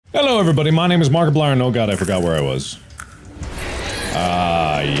everybody, my name is Markiplier, and oh god, I forgot where I was.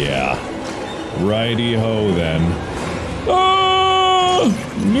 Ah, yeah. Righty-ho, then. Oh!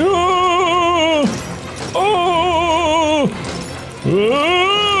 No! Oh!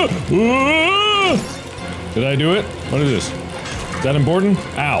 Did I do it? What is this? Is that important?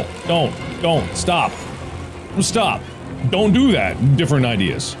 Ow. Don't. Stop. Stop. Don't do that. Different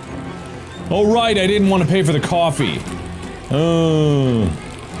ideas. Oh, right, I didn't want to pay for the coffee.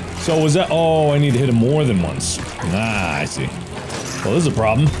 So was that- oh, I need to hit him more than once. Ah, I see. Well, this is a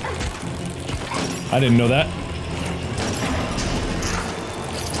problem. I didn't know that.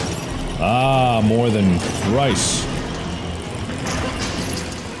 Ah, more than thrice.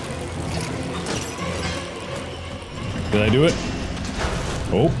 Did I do it?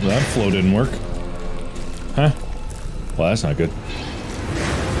 Oh, that flow didn't work. Huh? Well, that's not good.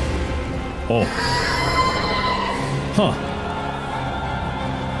 Oh. Huh.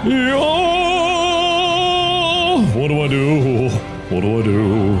 Yo! What do I do? What do I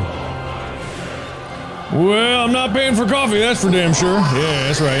do? Well, I'm not paying for coffee, that's for damn sure. Yeah,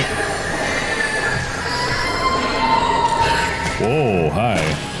 that's right. Whoa, hi.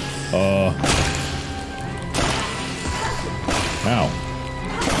 Ow.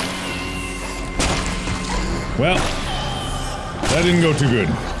 Well, that didn't go too good.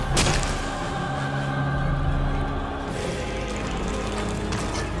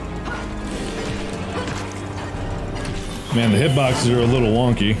 Man, the hitboxes are a little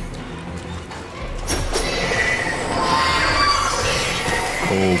wonky.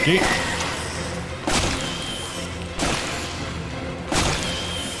 Okay.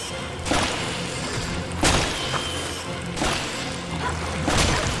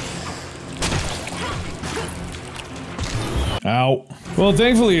 Ow. Well,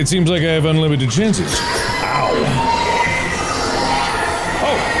 thankfully, it seems like I have unlimited chances. Ow.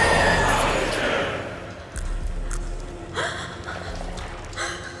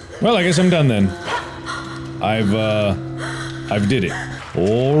 Well, I guess I'm done then. I've did it.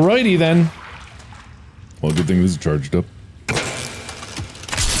 Alrighty then. Well, good thing this is charged up.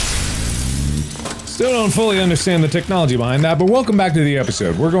 Still don't fully understand the technology behind that, but welcome back to the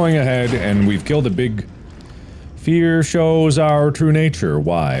episode. We're going ahead and we've killed a big... Fear shows our true nature.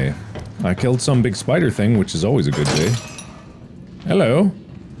 Why? I killed some big spider thing, which is always a good day. Hello?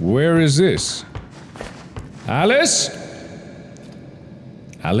 Where is this? Alice?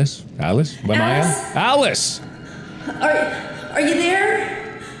 Alice? Alice? Alice? Alice! Are you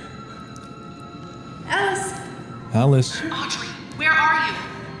there? Alice? Alice? Audrey, where are you?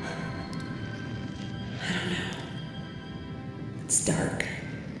 I don't know. It's dark.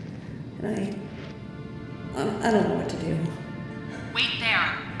 And I don't know what to do. Wait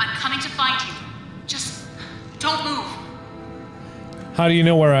there. I'm coming to find you. Just don't move. How do you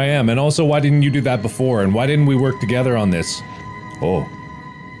know where I am? And also, why didn't you do that before? And why didn't we work together on this? Oh.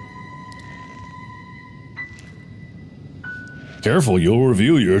 Careful, you'll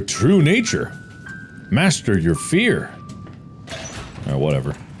reveal your true nature. Master your fear. Or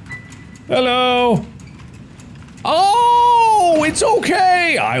whatever. Hello! Oh, it's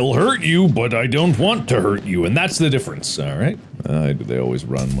okay! I'll hurt you, but I don't want to hurt you, and that's the difference, alright? Why do they always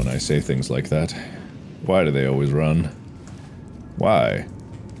run when I say things like that? Why do they always run? Why?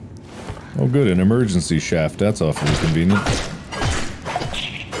 Oh good, an emergency shaft, that's awfully convenient.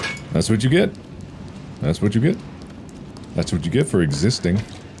 That's what you get. That's what you get. That's what you get for existing.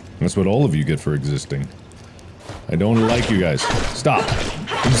 That's what all of you get for existing. I don't like you guys. Stop!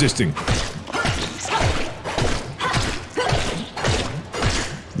 Existing.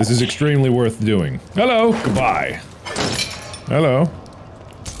 This is extremely worth doing. Hello! Goodbye. Hello.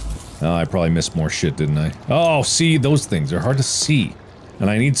 Oh, I probably missed more shit, didn't I? Oh, see, those things are hard to see. And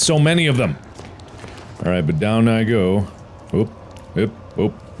I need so many of them. Alright, but down I go. Oop, oop,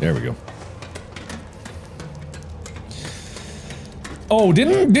 oop. There we go. Oh,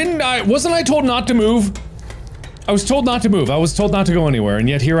 wasn't I told not to move? I was told not to move. I was told not to go anywhere, and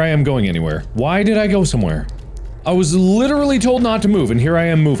yet here I am going anywhere. Why did I go somewhere? I was literally told not to move, and here I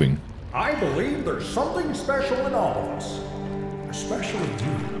am moving. I believe there's something special in all of us. Especially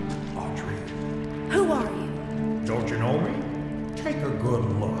you, Audrey. Who are you? Don't you know me? Take a good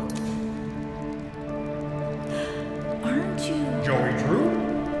look. Aren't you? Joey True?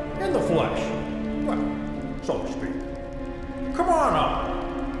 In the flesh. Well, so to speak. Come on up.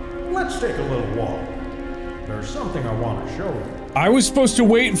 Let's take a little walk. There's something I want to show you. I was supposed to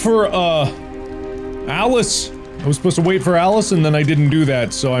wait for, Alice. I was supposed to wait for Alice, and then I didn't do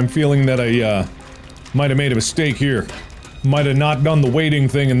that, so I'm feeling that I, might have made a mistake here. Might have not done the waiting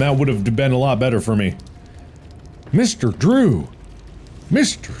thing, and that would have been a lot better for me. Mr. Drew!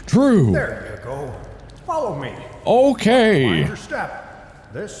 Mr. Drew. There you go. Follow me. Okay. Mind your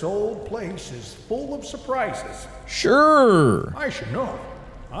step. This old place is full of surprises. Sure. I should know.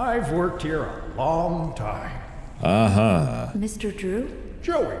 I've worked here a long time. Uh-huh. Mr. Drew?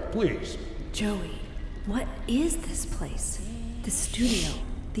 Joey, please. Joey, what is this place? The studio?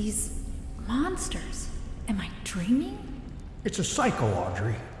 These monsters? Am I dreaming? It's a cycle,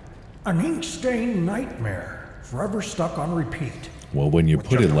 Audrey. An ink-stained nightmare, forever stuck on repeat. Well, when you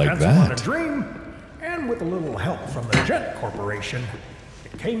put it like Just on a that. dream, and with a little help from the Gent Corporation,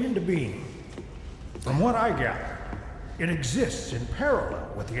 it came into being. From what I gather, it exists in parallel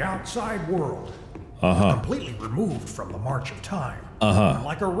with the outside world. Completely removed from the march of time.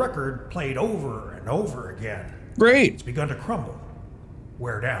 Like a record played over and over again. Great. It's begun to crumble,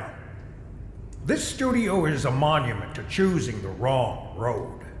 wear down. This studio is a monument to choosing the wrong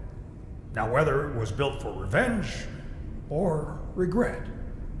road. Now, whether it was built for revenge or regret,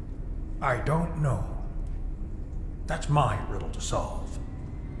 I don't know. That's my riddle to solve.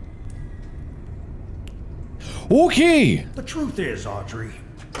 Okay. The truth is, Audrey,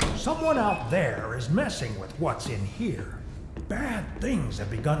 someone out there is messing with what's in here. Bad things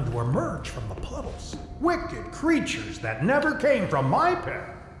have begun to emerge from the puddles. Wicked creatures that never came from my pen.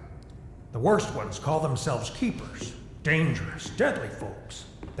 The worst ones call themselves keepers. Dangerous, deadly folks.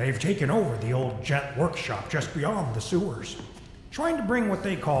 They've taken over the old Gent workshop just beyond the sewers, trying to bring what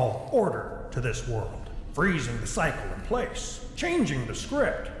they call order to this world, freezing the cycle in place, changing the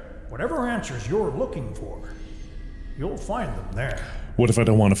script. Whatever answers you're looking for, you'll find them there. What if I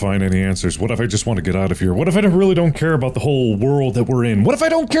don't want to find any answers? What if I just want to get out of here? What if I really don't care about the whole world that we're in? What if I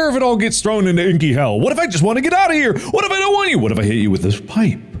don't care if it all gets thrown into inky hell? What if I just want to get out of here? What if I don't want you? What if I hit you with this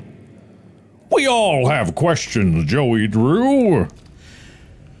pipe? We all have questions, Joey Drew.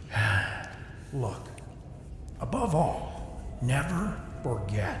 Look, above all, never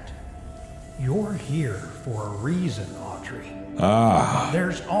forget. You're here for a reason, Audrey.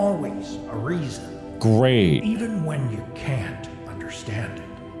 There's always a reason. Great. Even when you can't understand it.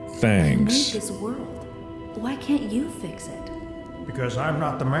 Make Thanks. this world. Why can't you fix it? Because I'm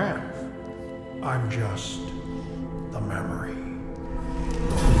not the man. I'm just the memory.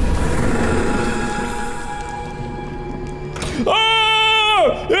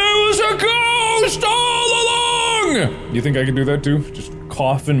 Ah! It was a ghost all along! You think I can do that too? Just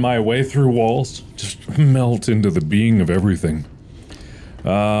coughin' my way through walls? Just melt into the being of everything.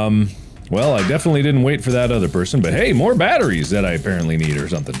 Well, I definitely didn't wait for that other person, but hey, more batteries that I apparently need or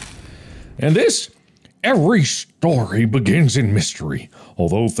something. And this? Every story begins in mystery.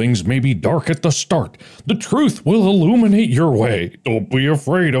 Although things may be dark at the start, the truth will illuminate your way. Don't be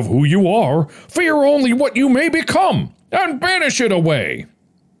afraid of who you are. Fear only what you may become, and banish it away.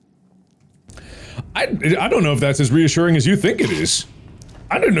 I don't know if that's as reassuring as you think it is.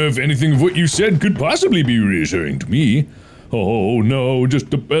 I don't know if anything of what you said could possibly be reassuring to me. Oh no,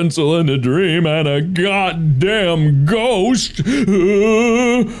 just a pencil and a dream and a goddamn ghost. I'll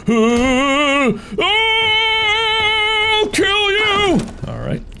kill you!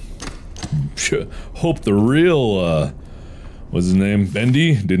 Alright. Hope the real, what's his name?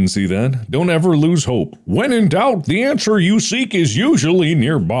 Bendy? Didn't see that. Don't ever lose hope. When in doubt, the answer you seek is usually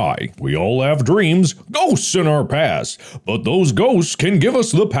nearby. We all have dreams, ghosts in our past, but those ghosts can give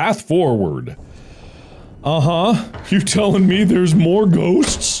us the path forward. Uh-huh. You telling me there's more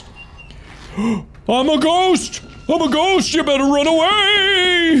ghosts? I'm a ghost! I'm a ghost! You better run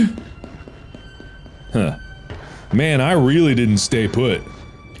away! Huh. Man, I really didn't stay put.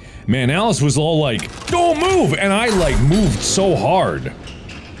 Man, Alice was all like, don't move! And I, like, moved so hard.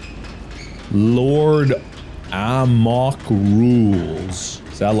 Lord Amok rules.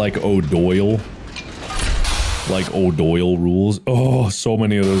 Is that like O'Doyle? Like O'Doyle rules? Oh, so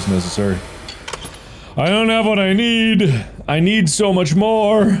many of those necessary. I don't have what I need. I need so much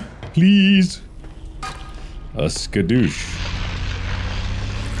more. Please. A skadoosh.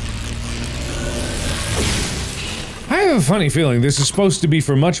 I have a funny feeling this is supposed to be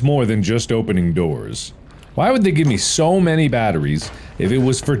for much more than just opening doors. Why would they give me so many batteries if it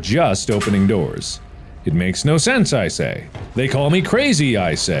was for just opening doors? It makes no sense, I say. They call me crazy,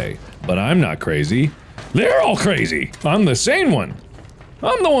 I say. But I'm not crazy. They're all crazy. I'm the sane one.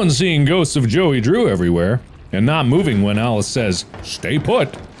 I'm the one seeing ghosts of Joey Drew everywhere, and not moving when Alice says, stay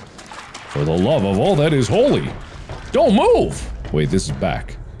put. For the love of all that is holy. Don't move! Wait, this is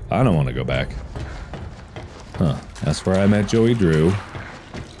back. I don't want to go back. Huh, that's where I met Joey Drew.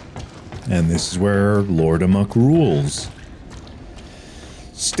 And this is where Lord Amok rules.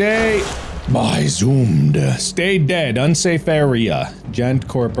 Stay... By zoomed. Stay dead, unsafe area. Gent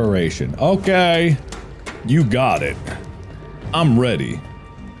Corporation. Okay. You got it. I'm ready.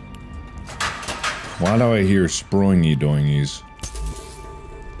 Why do I hear springy doingies?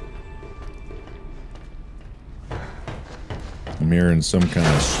 I'm hearing some kind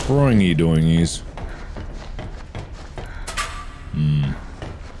of springy doingies.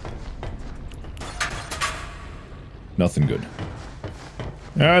 Nothing good.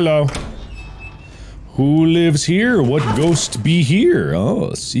 Hello. Who lives here? What ghost be here? Oh,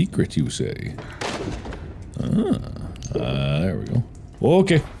 a secret, you say. There we go.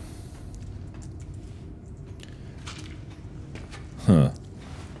 Okay. Huh.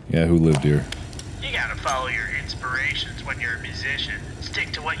 Yeah, who lived here? You gotta follow your inspirations when you're a musician.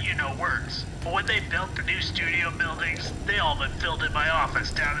 Stick to what you know works. But when they built the new studio buildings, they all but filled in my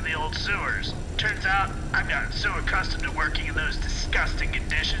office down in the old sewers. Turns out, I've gotten so accustomed to working in those disgusting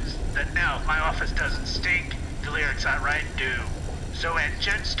conditions that now if my office doesn't stink, the lyrics I write do. So when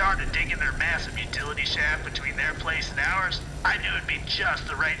Jen started digging their massive utility shaft between their place and ours, I knew it'd be just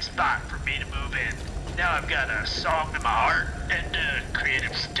the right spot for me to move in. Now I've got a song in my heart and a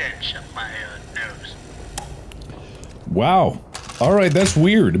creative stench up my nose. Wow. Alright, that's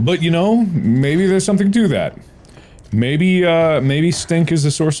weird. But you know, maybe there's something to that. Maybe, maybe stink is the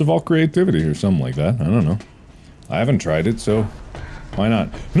source of all creativity or something like that. I don't know. I haven't tried it, so why not?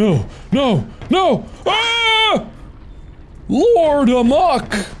 No! No! No! Ah! Lord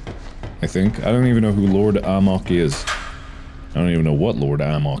Amok! I think. I don't even know who Lord Amok is. I don't even know what Lord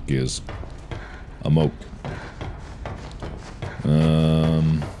Amok is. Amok.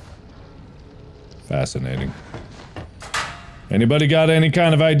 Fascinating. Anybody got any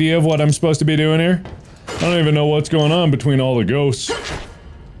kind of idea of what I'm supposed to be doing here? I don't even know what's going on between all the ghosts.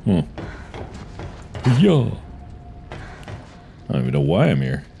 Yeah. I don't even know why I'm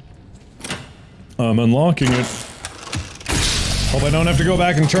here. I'm unlocking it. Hope I don't have to go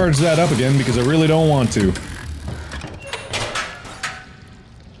back and charge that up again, because I really don't want to.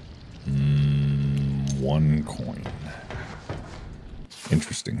 1 coin.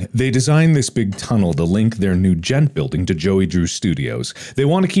 Interesting. They designed this big tunnel to link their new Gent building to Joey Drew's studios. They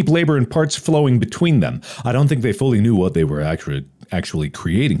want to keep labor and parts flowing between them. I don't think they fully knew what they were actually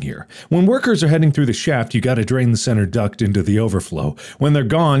creating here. When workers are heading through the shaft, you gotta drain the center duct into the overflow. When they're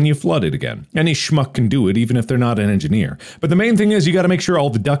gone, you flood it again. Any schmuck can do it, even if they're not an engineer. But the main thing is you gotta make sure all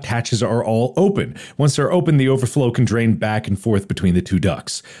the duct hatches are all open. Once they're open, the overflow can drain back and forth between the two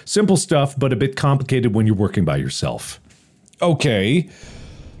ducts. Simple stuff, but a bit complicated when you're working by yourself. Okay.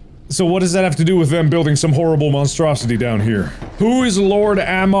 So what does that have to do with them building some horrible monstrosity down here? Who is Lord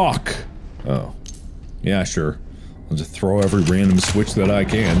Amok? Oh. Yeah, sure. I'll just throw every random switch that I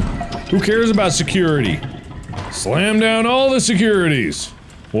can. Who cares about security? Slam down all the securities!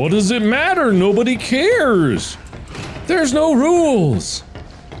 What does it matter? Nobody cares! There's no rules!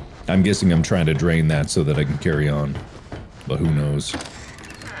 I'm guessing I'm trying to drain that so that I can carry on. But who knows?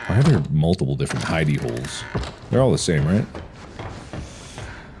 Why are there multiple different hidey holes? They're all the same, right?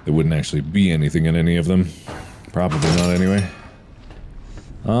 There wouldn't actually be anything in any of them. Probably not anyway.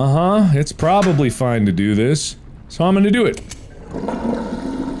 Uh-huh, it's probably fine to do this. So I'm gonna do it.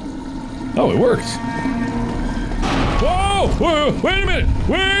 Oh, it worked. Whoa! Whoa! Wait a minute!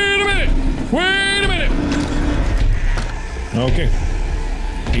 Wait a minute! Wait a minute! Okay.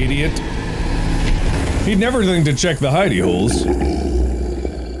 Idiot. He'd never think to check the hidey holes.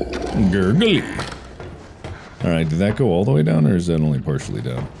 Gurgly. Alright, did that go all the way down, or is that only partially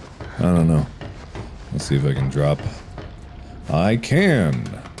down? I don't know. Let's see if I can drop. I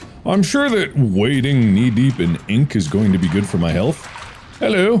can! I'm sure that wading knee-deep in ink is going to be good for my health.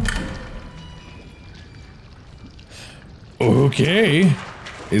 Hello! Okay.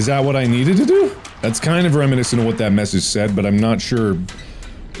 Is that what I needed to do? That's kind of reminiscent of what that message said, but I'm not sure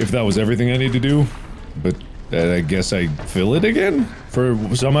if that was everything I need to do. But I guess I fill it again? For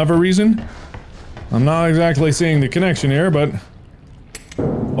some other reason? I'm not exactly seeing the connection here, but...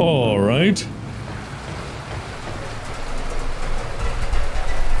 Alright.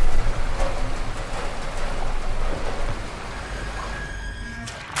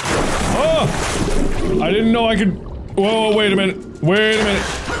 Oh! I didn't know I could... Whoa, wait a minute. Wait a minute.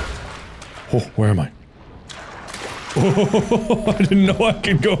 Oh, where am I? Oh, I didn't know I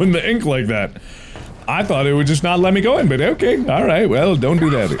could go in the ink like that. I thought it would just not let me go in, but okay. Alright, well, don't do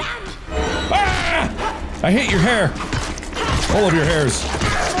that. I hate your hair! All of your hairs.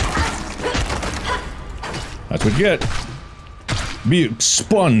 That's what you get. Be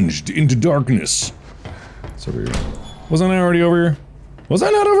expunged into darkness. It's over here. Wasn't I already over here? Was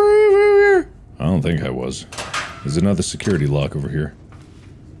I not over here? I don't think I was. There's another security lock over here.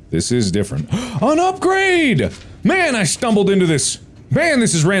 This is different. An upgrade! Man, I stumbled into this. Man,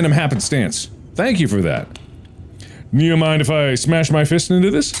 this is random happenstance. Thank you for that. You mind if I smash my fist into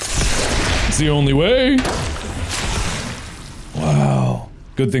this? It's the only way. Wow.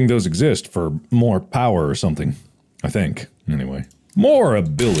 Good thing those exist for more power or something. I think. Anyway. More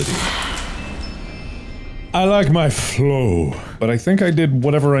ability. I like my flow. But I think I did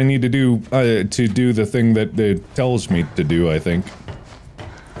whatever I need to do the thing that it tells me to do, I think.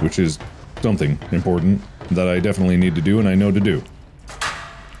 Which is something important that I definitely need to do and I know to do.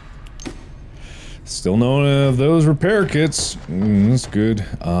 Still none of those repair kits. That's good.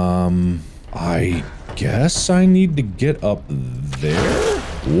 I guess I need to get up there?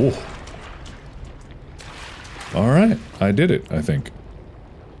 Whoa. Alright, I did it, I think.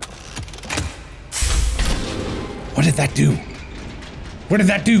 What did that do? What did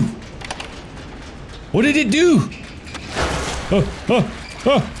that do? What did it do?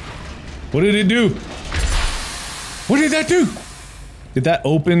 What did it do? What did that do? Did that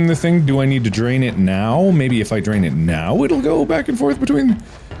open the thing? Do I need to drain it now? Maybe if I drain it now, it'll go back and forth between...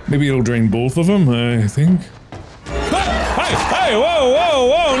 Maybe it'll drain both of them, I think. Hey, whoa, whoa,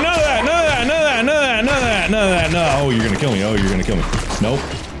 whoa, none of that, none of that, none of that, none of that, none of that, none of that, no. Oh, you're gonna kill me, oh, you're gonna kill me. Nope.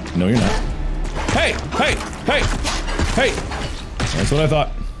 No, you're not. Hey, hey, hey, hey. That's what I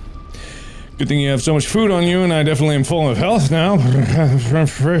thought. Good thing you have so much food on you, and I definitely am full of health now.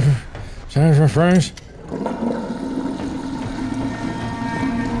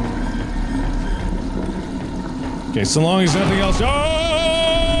 Okay, so long as nothing else. Oh!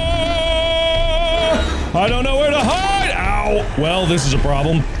 I don't know where to hide! Ow! Well, this is a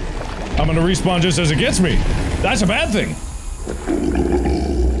problem. I'm gonna respawn just as it gets me. That's a bad thing.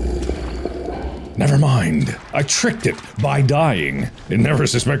 Never mind. I tricked it by dying. It never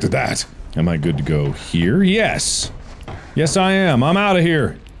suspected that. Am I good to go here? Yes. Yes, I am. I'm out of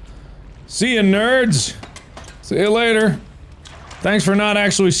here. See you, nerds. See you later. Thanks for not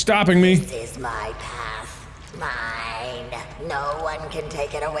actually stopping me. This is my path. Mine. No one can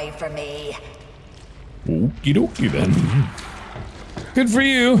take it away from me. Okie dokie then. Good for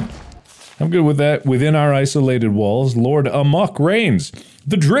you. I'm good with that. Within our isolated walls, Lord Amok reigns.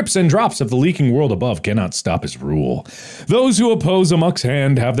 The drips and drops of the leaking world above cannot stop his rule. Those who oppose Amok's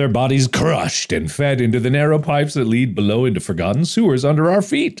hand have their bodies crushed and fed into the narrow pipes that lead below into forgotten sewers under our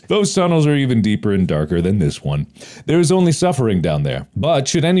feet. Those tunnels are even deeper and darker than this one. There is only suffering down there. But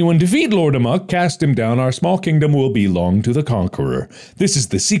should anyone defeat Lord Amok, cast him down, our small kingdom will belong to the conqueror. This is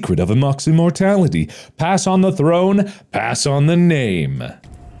the secret of Amok's immortality. Pass on the throne, pass on the name.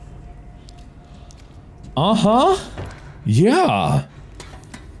 Uh-huh. Yeah.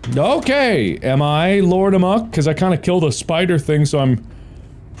 Okay, am I Lord Amok? Because I kind of killed a spider thing, so I'm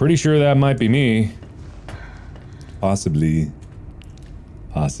pretty sure that might be me. Possibly.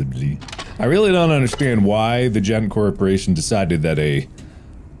 Possibly. I really don't understand why the Gent Corporation decided that a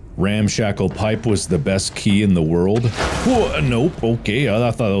ramshackle pipe was the best key in the world. Whoa, nope, okay,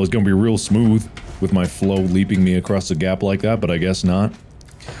 I thought that was gonna be real smooth with my flow leaping me across the gap like that, but I guess not.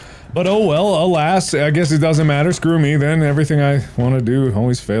 But oh well, alas, I guess it doesn't matter. Screw me then. Everything I want to do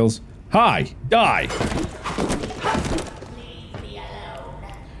always fails. Hi! Die! Leave me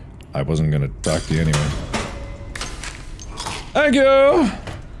alone. I wasn't gonna talk to you anyway. Thank you!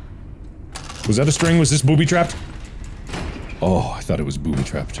 Was that a string? Was this booby-trapped? Oh, I thought it was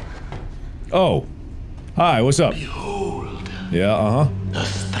booby-trapped. Oh. Hi, what's up? Behold. Yeah, uh-huh. The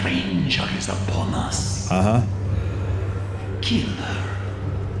stranger is upon us. Uh-huh. Kill her.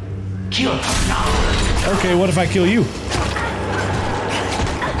 Kill her now! Okay, what if I kill you?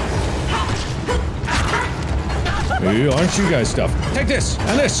 Hey, aren't you guys stuff? Take this,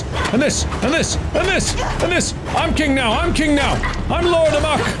 and this, and this, and this, and this, and this! I'm king now, I'm king now! I'm Lord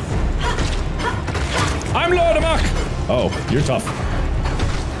Amok! I'm Lord Amok! Oh, you're tough.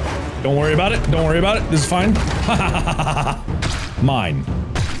 Don't worry about it, don't worry about it, this is fine. Ha ha ha ha ha! Mine.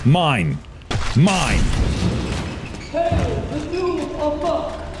 Mine. Mine! Hail the new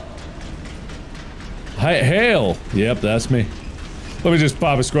Amok! Hail! Yep, that's me. Let me just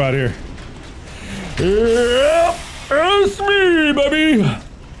pop a squat here. Yep, that's me, baby!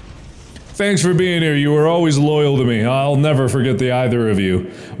 Thanks for being here. You were always loyal to me. I'll never forget the either of you.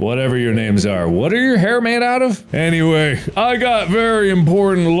 Whatever your names are. What are your hair made out of? Anyway, I got very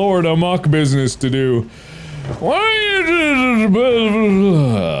important Lord Amok business to do. Why you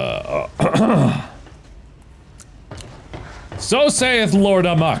So saith Lord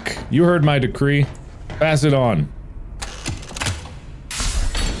Amok. You heard my decree. Pass it on.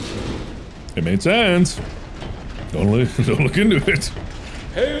 It made sense. Don't look into it.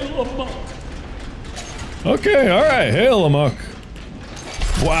 Hail Amok! Okay, alright, hail Amok.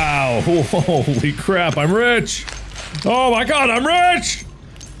 Wow, holy crap, I'm rich! Oh my god, I'm rich!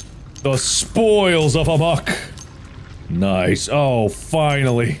 The spoils of Amok. Nice. Oh,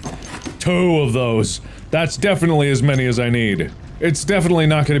 finally. 2 of those. That's definitely as many as I need. It's definitely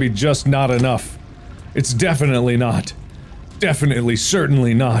not gonna be just not enough. It's definitely not. Definitely,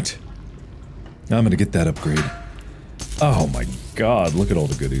 certainly not. I'm gonna get that upgrade. Oh my god, look at all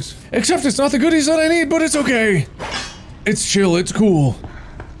the goodies. Except it's not the goodies that I need, but it's okay. It's chill, it's cool.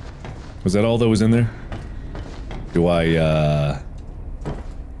 Was that all that was in there? Do I,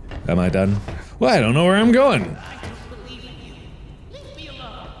 am I done? Well, I don't know where I'm going.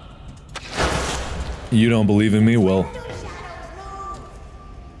 You don't believe in me? Well...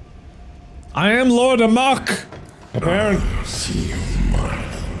 I am Lord Amok! Apparently. See your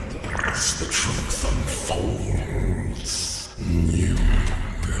mind as the truth unfolds. You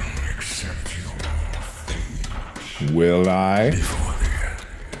will accept your fate. Will I?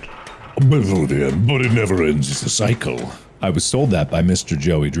 Before the end. But it never ends, it's a cycle. I was told that by Mr.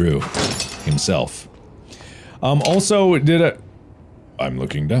 Joey Drew himself. Also, I'm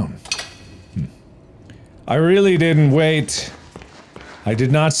looking down. I really didn't wait. I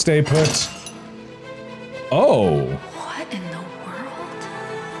did not stay put. Oh. What in the world?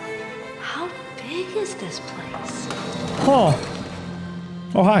 How big is this place? Huh.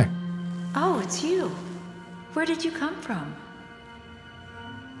 Oh, hi. Oh, it's you. Where did you come from?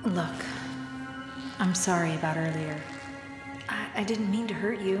 Look, I'm sorry about earlier. I didn't mean to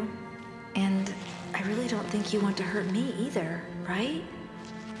hurt you. And I really don't think you want to hurt me either, right?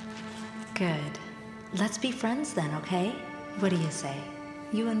 Good. Let's be friends then, okay? What do you say?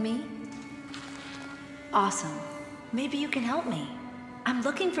 You and me? Awesome. Maybe you can help me. I'm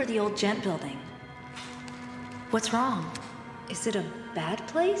looking for the old gent building. What's wrong? Is it a bad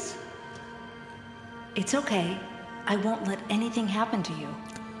place? It's okay. I won't let anything happen to you.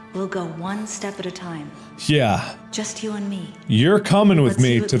 We'll go one step at a time. Yeah. Just you and me. You're coming with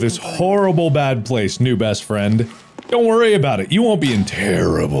me to this horrible bad place, new best friend. Don't worry about it. You won't be in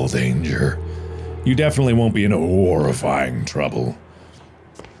terrible danger. You definitely won't be in horrifying trouble.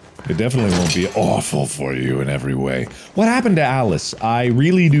 It definitely won't be awful for you in every way. What happened to Alice? I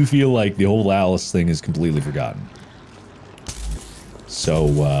really do feel like the whole Alice thing is completely forgotten.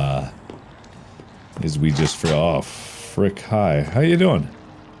 So, is we just oh, frick, hi. How you doing?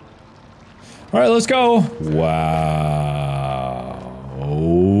 Alright, let's go! Wow.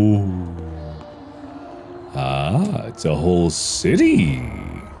 Ah, it's a whole city.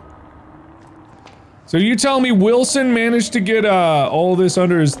 So you tell me Wilson managed to get, all this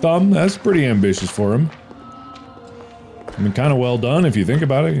under his thumb? That's pretty ambitious for him. I mean, kinda well done if you think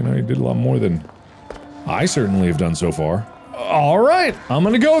about it. You know, he did a lot more than I certainly have done so far. Alright, I'm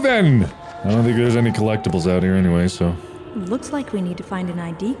gonna go then! I don't think there's any collectibles out here anyway, so... Looks like we need to find an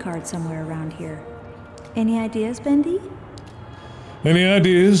ID card somewhere around here. Any ideas, Bendy? Any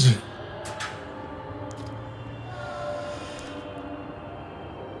ideas?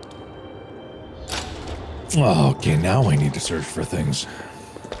 Oh, okay, now I need to search for things.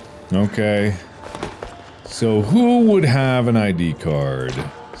 Okay. So who would have an ID card?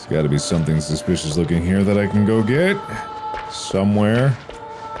 There's gotta be something suspicious looking here that I can go get. Somewhere.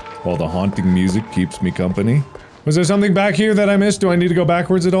 While the haunting music keeps me company. Was there something back here that I missed? Do I need to go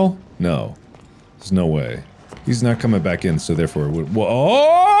backwards at all? No. There's no way. He's not coming back in, so therefore it would-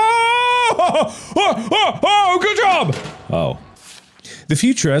 Oh, good job! Oh. The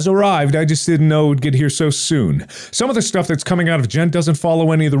future has arrived, I just didn't know it would get here so soon. Some of the stuff that's coming out of Gent doesn't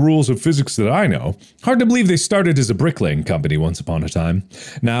follow any of the rules of physics that I know. Hard to believe they started as a bricklaying company once upon a time.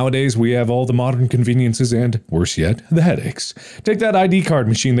 Nowadays, we have all the modern conveniences and, worse yet, the headaches. Take that ID card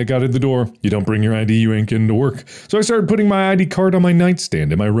machine that got in the door. You don't bring your ID, you ain't getting to work. So I started putting my ID card on my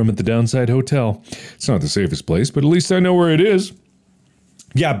nightstand in my room at the Downside Hotel. It's not the safest place, but at least I know where it is.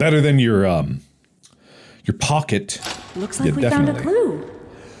 Yeah, better than your pocket. Looks like we found a clue.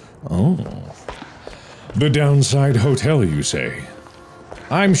 Oh. The Downside Hotel, you say?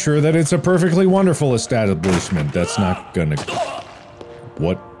 I'm sure that it's a perfectly wonderful establishment that's not gonna...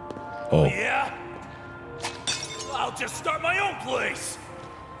 What? Oh. Yeah? I'll just start my own place!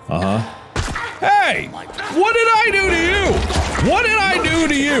 Uh-huh. Hey! What did I do to you? What did I do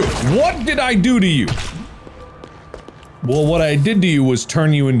to you? What did I do to you? Well, what I did to you was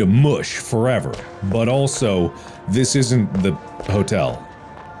turn you into mush forever. But also, this isn't the hotel.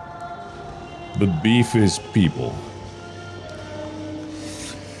 The beef is people.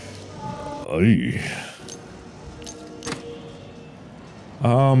 Aye.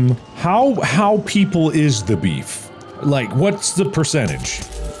 How people is the beef? Like, what's the percentage?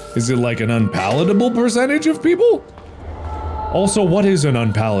 Is it like an unpalatable percentage of people? Also, what is an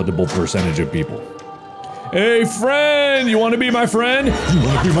unpalatable percentage of people? Hey, friend! You wanna be my friend? You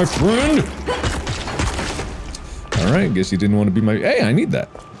wanna be my friend? Alright, guess you didn't want to be my- Hey, I need that.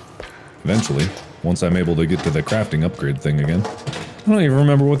 Eventually. Once I'm able to get to the crafting upgrade thing again. I don't even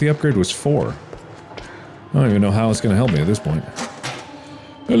remember what the upgrade was for. I don't even know how it's gonna help me at this point.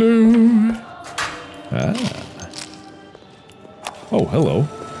 Hello! Ah. Oh, hello.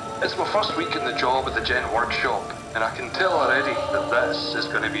 It's my first week in the job at the Gent workshop, and I can tell already that this is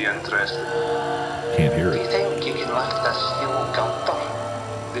going to be interesting. Can't hear Do you it. think you can lift this steel gunter?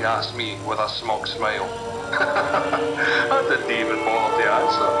 They asked me with a smug smile. I didn't even bother to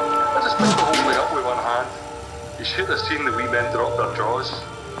answer. I just picked the whole thing up with one hand. You should have seen the wee men drop their jaws.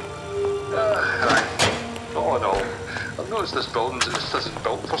 All in all, I've noticed this building just isn't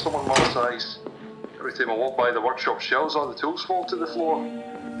built for someone my size. Every time I walk by the workshop shelves, all the tools fall to the floor.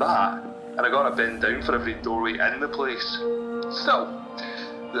 That, and I gotta bend down for every doorway in the place. Still,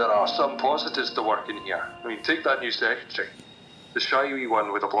 there are some positives to working here. I mean, take that new secretary. The shy wee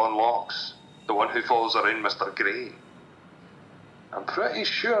one with the blonde locks. The one who follows around Mr. Grey. I'm pretty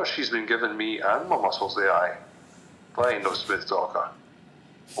sure she's been giving me and my muscles the eye. But I ain't no smooth talker.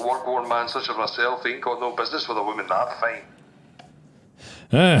 A work-worn man such as myself ain't got no business with a woman that fine.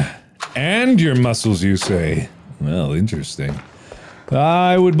 And your muscles, you say? Well, interesting.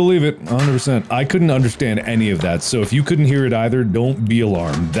 I would believe it, 100%. I couldn't understand any of that, so if you couldn't hear it either, don't be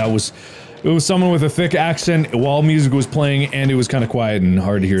alarmed. It was someone with a thick accent while music was playing, and it was kind of quiet and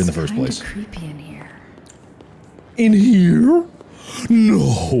hard to hear in the first place. It's creepy in here. In here?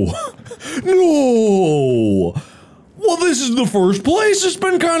 No. No! Well, this is the first place. It's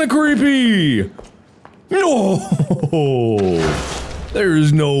been kind of creepy. No!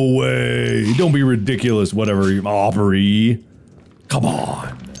 There's no way. Don't be ridiculous, whatever, Aubrey. Come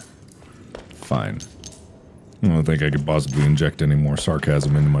on. Fine. I don't think I could possibly inject any more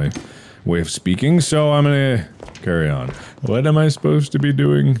sarcasm into my way of speaking, so I'm gonna carry on. What am I supposed to be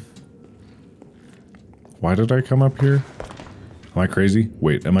doing? Why did I come up here? Am I crazy?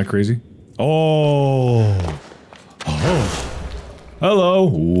 Wait, am I crazy? Oh! Oh! Hello!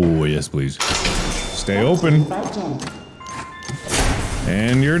 Oh, yes, please. Stay open.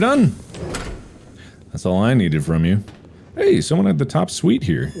 And you're done. That's all I needed from you. Hey, someone at the top suite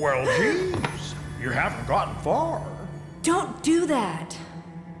here. Well, geez, you haven't gotten far. Don't do that!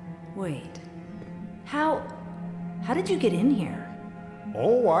 Wait. How did you get in here?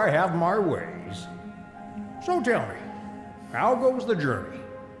 Oh, I have my ways. So tell me, how goes the journey?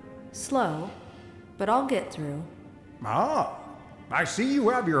 Slow, but I'll get through. Ah, I see you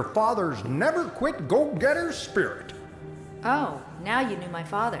have your father's never-quit go-getter spirit. Oh, now you knew my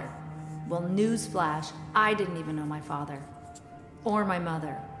father. Well, newsflash, I didn't even know my father. Or my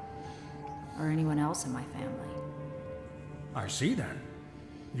mother. Or anyone else in my family. I see then.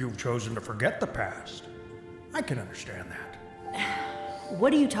 You've chosen to forget the past. I can understand that.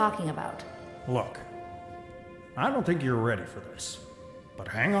 What are you talking about? Look, I don't think you're ready for this, but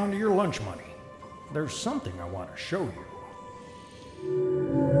hang on to your lunch money. There's something I want to show you.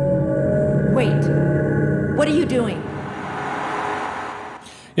 Wait, what are you doing?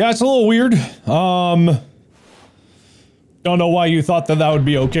 Yeah, it's a little weird. Don't know why you thought that that would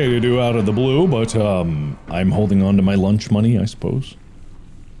be okay to do out of the blue, but, I'm holding on to my lunch money, I suppose.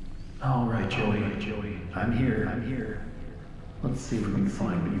 Alright, Joey. I'm here. Let's see if we can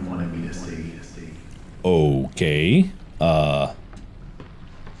find what you wanted me to see. Okay.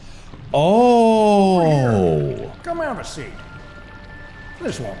 Oh! Come have a seat.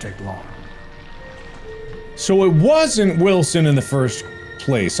 This won't take long. So it wasn't Wilson in the first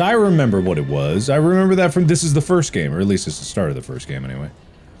place. I remember what it was. I remember that from this is the first game, or at least it's the start of the first game anyway.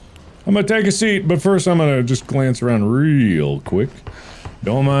 I'm gonna take a seat, but first I'm gonna just glance around real quick.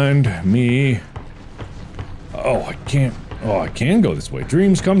 Don't mind me. Oh, I can't. Oh, I can go this way.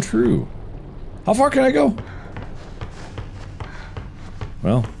 Dreams come true. How far can I go?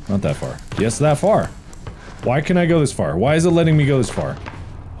 Well, not that far. Yes, that far. Why can I go this far? Why is it letting me go this far?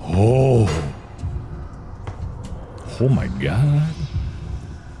 Oh. Oh my god.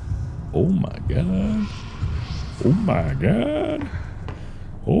 Oh my god. Oh my god.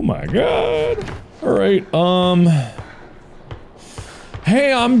 Oh my god. Alright,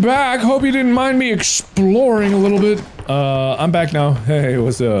 hey, I'm back. Hope you didn't mind me exploring a little bit. I'm back now. Hey,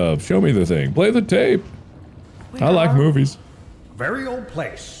 what's up? Show me the thing. Play the tape. I like movies. Very old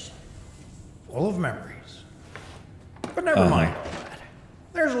place. Full of memories. But never mind all that.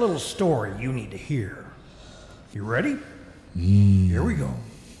 There's a little story you need to hear. You ready? Here we go.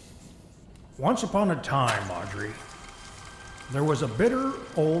 Once upon a time, Audrey, there was a bitter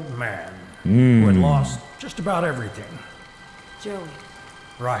old man who had lost just about everything. Joey.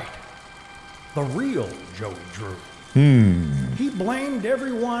 Right. The real Joey Drew. He blamed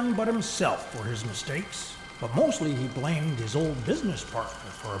everyone but himself for his mistakes. But mostly he blamed his old business partner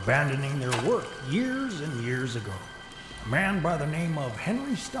for abandoning their work years and years ago. A man by the name of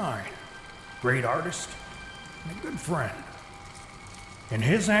Henry Stein. Great artist and a good friend. In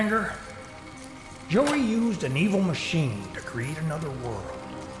his anger, Joey used an evil machine to create another world.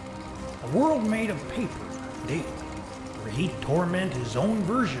 A world made of paper and ink, where he'd torment his own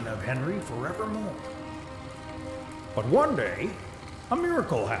version of Henry forevermore. But one day, a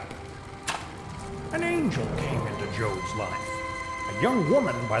miracle happened. An angel came into Joe's life, a young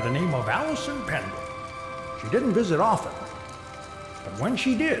woman by the name of Allison Pendle. She didn't visit often, but when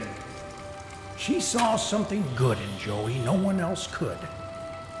she did, she saw something good in Joey no one else could,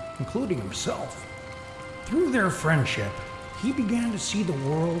 including himself. Through their friendship, he began to see the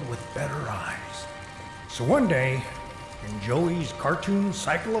world with better eyes. So one day, in Joey's cartoon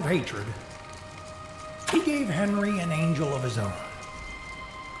cycle of hatred, he gave Henry an angel of his own,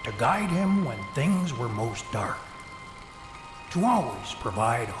 to guide him when things were most dark, to always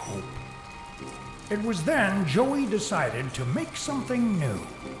provide hope. It was then Joey decided to make something new,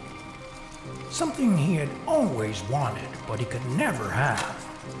 something he had always wanted but he could never have,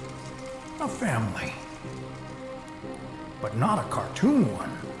 a family. But not a cartoon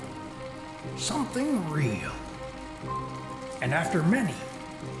one, something real. And after many,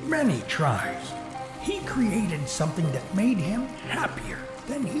 many tries, he created something that made him happier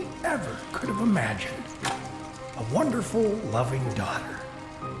than he ever could have imagined. A wonderful, loving daughter.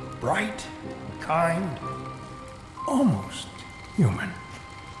 Bright, and kind, almost human.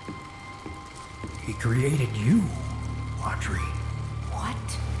 He created you, Audrey. What?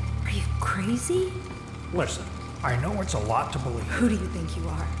 Are you crazy? Listen, I know it's a lot to believe. Who do you think you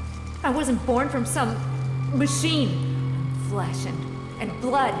are? I wasn't born from some machine. Flesh and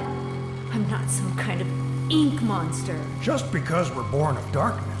blood. I'm not some kind of ink monster. Just because we're born of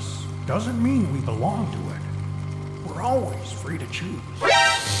darkness doesn't mean we belong to it. We're always free to choose.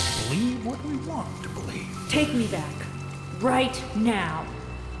 Believe what we want to believe. Take me back. Right now.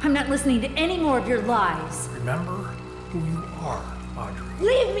 I'm not listening to any more of your lies. Remember who you are, Audrey.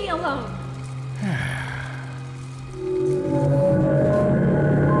 Leave me alone!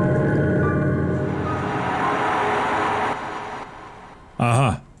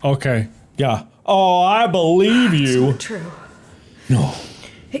 Uh-huh. Okay. Yeah. Oh, I believe you. It's not true. No.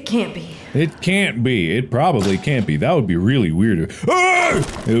 It can't be. It can't be. It probably can't be. That would be really weird.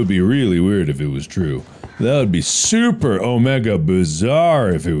 It would be really weird if it was true. That would be super omega bizarre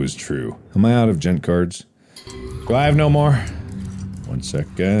if it was true. Am I out of gent cards? Do I have no more? 1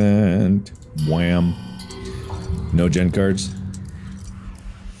 second. Wham. No gent cards?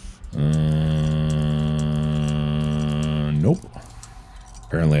 Nope.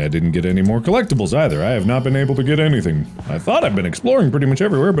 Apparently I didn't get any more collectibles either. I have not been able to get anything. I thought I've been exploring pretty much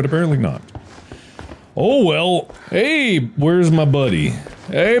everywhere, but apparently not. Oh well. Hey, where's my buddy?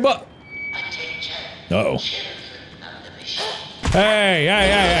 Hey, uh-oh.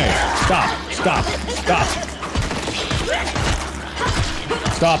 Hey. Stop.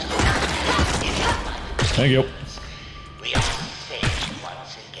 Stop. Thank you. We are saved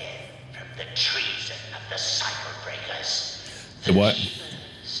once again from the treason of the cycle breakers. The what?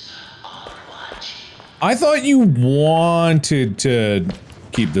 I thought you wanted to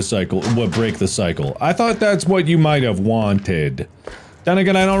keep the cycle, break the cycle. I thought that's what you might have wanted. Then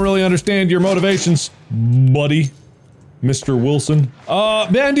again, I don't really understand your motivations, buddy. Mr. Wilson.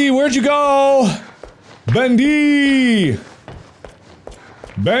 Bendy, where'd you go? Bendy!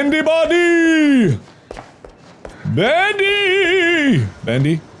 Bendy body! Bendy!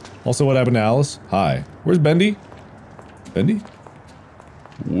 Bendy? Also, what happened to Alice? Hi. Where's Bendy? Bendy?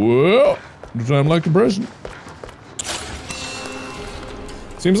 Well, I'm like the present.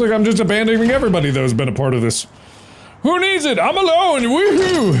 Seems like I'm just abandoning everybody that has been a part of this. Who needs it? I'm alone!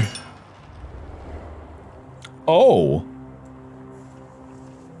 Woohoo! Oh.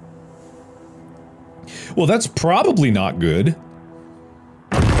 Well, that's probably not good.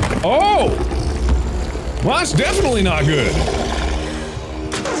 Oh! Well, that's definitely not good.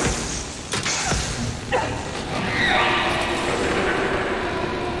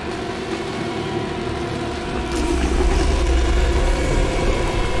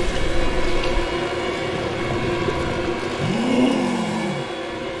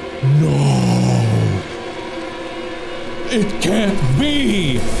 No. It can't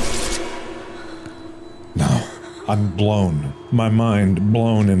be. No. I'm blown. My mind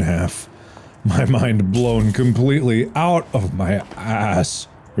blown in half. My mind blown completely out of my ass.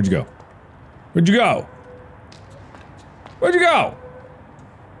 Where'd you go? Where'd you go? Where'd you go?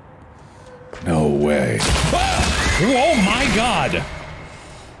 No way. Ah! Oh my god!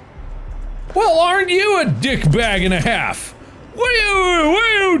 Well, aren't you a dick bag and a half? What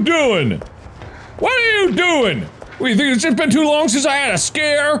are you doing? What are you doing? What, you think it's just been too long since I had a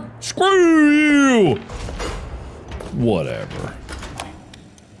scare? Screw you! Whatever.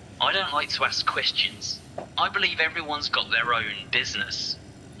 I don't like to ask questions. I believe everyone's got their own business.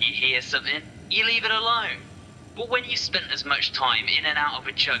 You hear something, you leave it alone. But when you spent as much time in and out of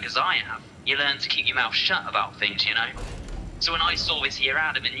a jug as I have, you learn to keep your mouth shut about things, you know? So when I saw this here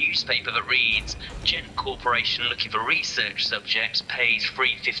ad in a newspaper that reads, Gent Corporation looking for research subjects, pays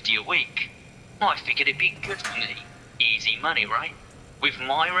 $3.50 a week, I figured it'd be good for me. Easy money, right? With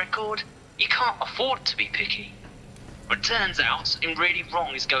my record, you can't afford to be picky. But turns out, something really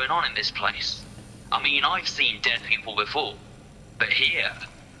wrong is going on in this place. I mean, I've seen dead people before, but here,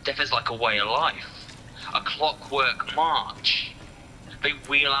 death is like a way of life. A clockwork march. They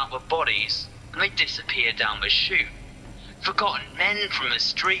wheel out the bodies, and they disappear down the chute. Forgotten men from the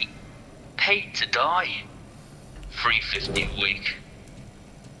street, paid to die. $3.50 a week.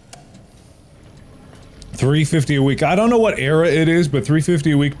 $3.50 a week. I don't know what era it is, but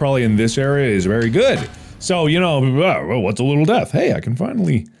 $3.50 a week probably in this area is very good. So, you know, well, what's a little death? Hey, I can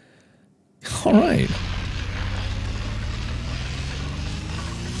finally... Alright.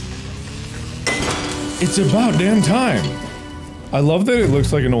 It's about damn time. I love that it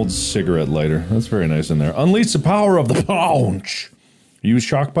looks like an old cigarette lighter. That's very nice in there. Unleash the power of the punch. Use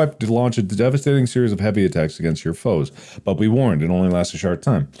shock pipe to launch a devastating series of heavy attacks against your foes. But be warned, it only lasts a short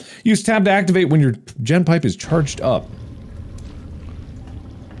time. Use tab to activate when your gen pipe is charged up.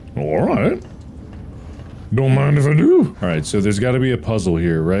 Alright. Don't mind if I do. Alright, so there's gotta be a puzzle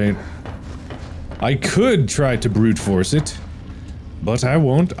here, right? I could try to brute force it, but I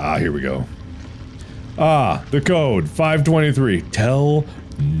won't. Ah, here we go. Ah, the code, 523. Tell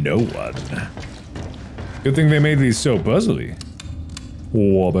no one. Good thing they made these so puzzly.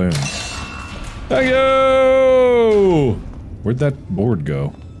 Wabam. Thank you! Where'd that board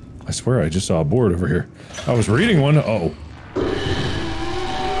go? I swear I just saw a board over here. I was reading one. Uh-oh.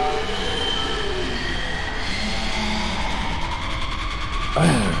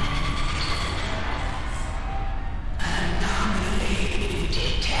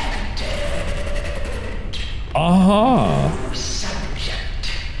 Aha!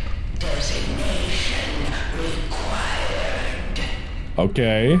 Subject designation required.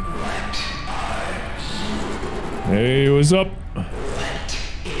 Okay. Hey, what's up? What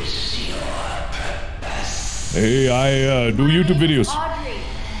is your purpose? Hey, I do YouTube videos. Audrey,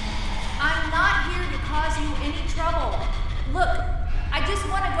 I'm not here to cause you any trouble. Look, I just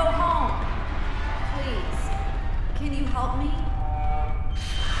want to go home. Please, can you help me?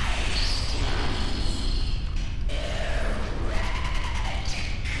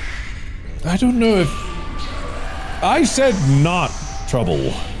 I don't know if... I said not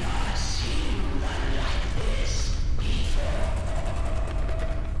trouble.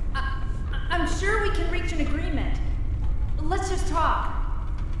 I'm sure we can reach an agreement. Let's just talk.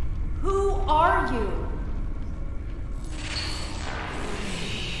 Who are you?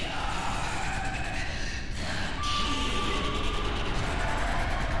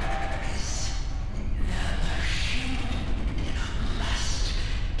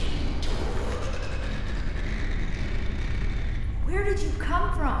 Where did you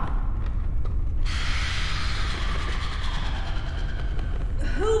come from?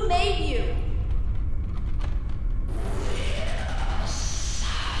 Who made you?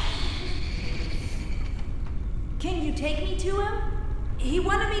 Can you take me to him? He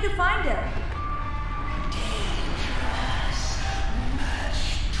wanted me to find him. Dangerous. Much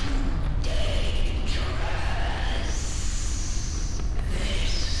too dangerous.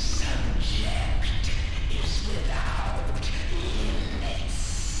 This subject is without limits.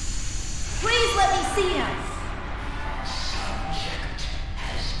 Please let me see him. Subject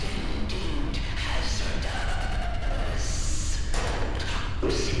has been deemed hazardous.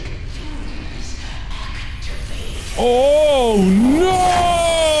 Toxic fumes activate. Oh no!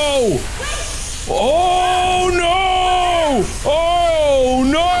 Oh no! Oh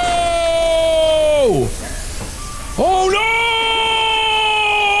no! Oh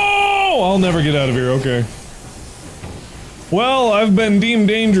no! I'll never get out of here, okay. Well, I've been deemed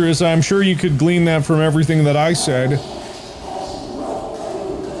dangerous. I'm sure you could glean that from everything that I said.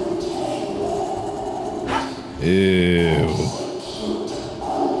 Ew.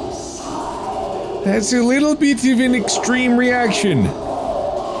 That's a little bit of an extreme reaction.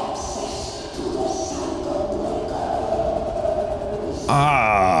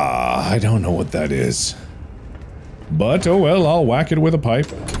 Ah, I don't know what that is. But, oh well, I'll whack it with a pipe.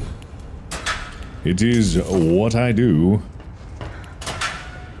 It is what I do.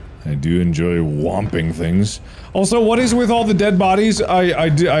 I do enjoy whomping things. Also, what is with all the dead bodies?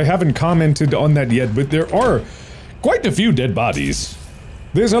 I haven't commented on that yet, but there are quite a few dead bodies.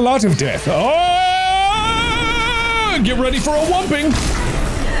 There's a lot of death. Oh! Get ready for a whomping!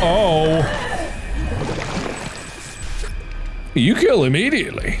 Oh. You kill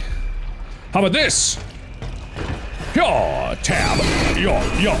immediately. How about this? Yo, tab. Yo.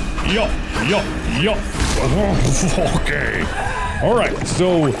 Okay. Alright,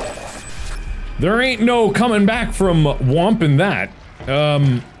 so there ain't no coming back from whomping that.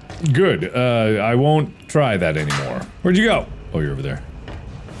 Good. I won't try that anymore. Where'd you go? Oh, you're over there.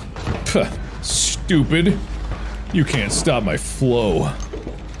 Puh, stupid. You can't stop my flow.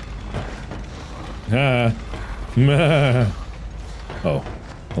 Oh,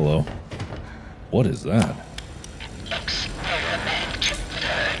 hello. What is that? Experiment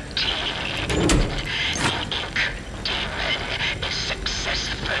 13. The ink demon is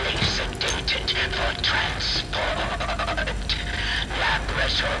successfully sedated for transport.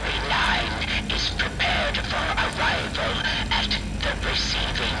 Laboratory 9 is prepared for arrival at the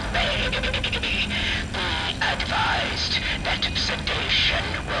receiving bay. Be advised that sedation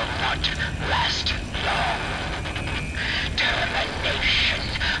will not last long. Termination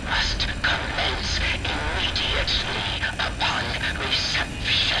must commence immediately upon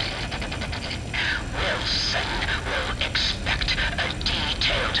reception. Wilson will expect a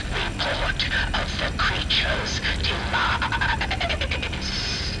detailed report of the creature's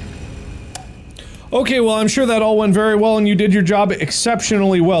demise. Okay, well, I'm sure that all went very well and you did your job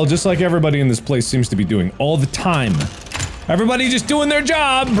exceptionally well, just like everybody in this place seems to be doing all the time. Everybody just doing their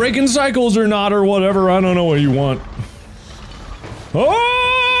job, breaking cycles or not or whatever, I don't know what you want. Oh!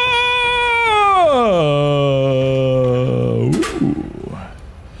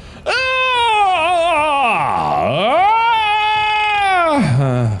 Ooh.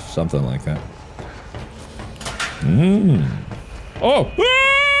 Something like that. Oh!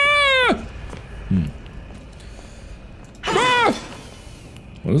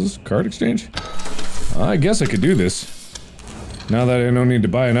 What is this? Card exchange? I guess I could do this. Now that I don't need to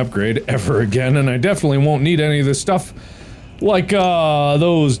buy an upgrade ever again, and I definitely won't need any of this stuff. Like,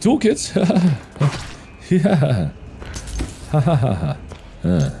 those toolkits. Yeah. Ha ha ha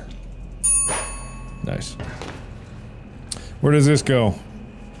ha. Nice. Where does this go?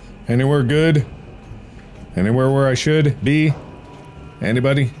 Anywhere good? Anywhere where I should be?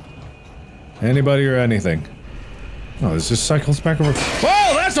 Anybody? Anybody or anything? Oh, this just cycles back over.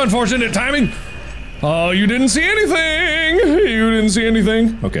 Oh, that's unfortunate timing! Oh, you didn't see anything! You didn't see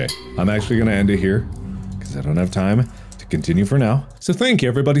anything? Okay, I'm actually gonna end it here, because I don't have time to continue for now. So thank you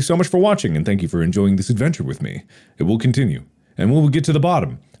everybody so much for watching, and thank you for enjoying this adventure with me. It will continue, and we will get to the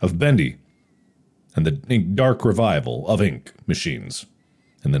bottom of Bendy and the dark revival of ink machines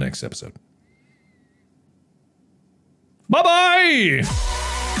in the next episode. Bye-bye!